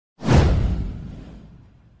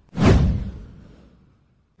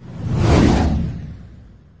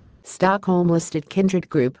Stockholmlisted Kindred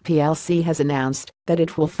Group Plc has announced that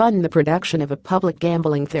it will fund the production of a public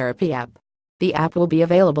gambling therapy app. The app will be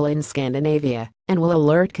available in Scandinavia and will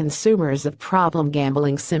alert consumers of problem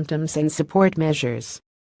gambling symptoms and support measures.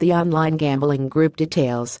 The online gambling group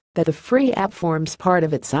details that the free app forms part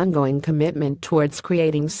of its ongoing commitment towards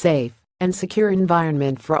creating safe and secure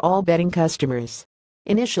environment for all betting customers.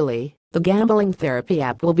 Initially, the gambling therapy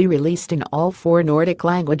app will be released in all 4 Nordic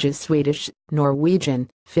languages: Swedish, Norwegian,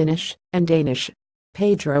 Finnish, and Danish.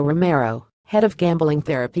 Pedro Romero, head of gambling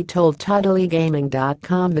therapy, told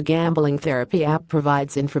TotallyGaming.com the gambling therapy app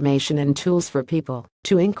provides information and tools for people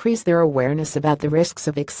to increase their awareness about the risks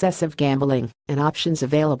of excessive gambling and options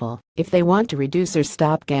available if they want to reduce or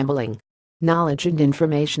stop gambling. Knowledge and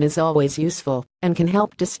information is always useful and can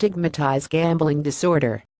help destigmatize gambling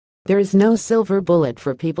disorder. There is no silver bullet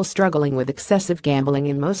for people struggling with excessive gambling.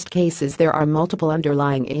 In most cases, there are multiple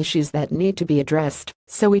underlying issues that need to be addressed,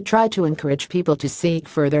 so we try to encourage people to seek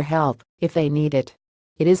further help if they need it.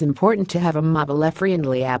 It is important to have a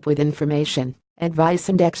mobile-friendly app with information, advice,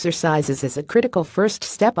 and exercises as a critical first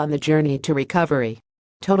step on the journey to recovery.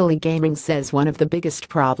 Totally Gaming says one of the biggest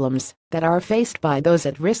problems that are faced by those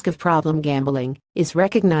at risk of problem gambling is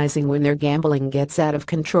recognizing when their gambling gets out of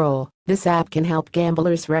control. This app can help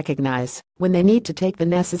gamblers recognize when they need to take the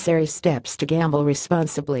necessary steps to gamble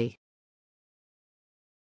responsibly.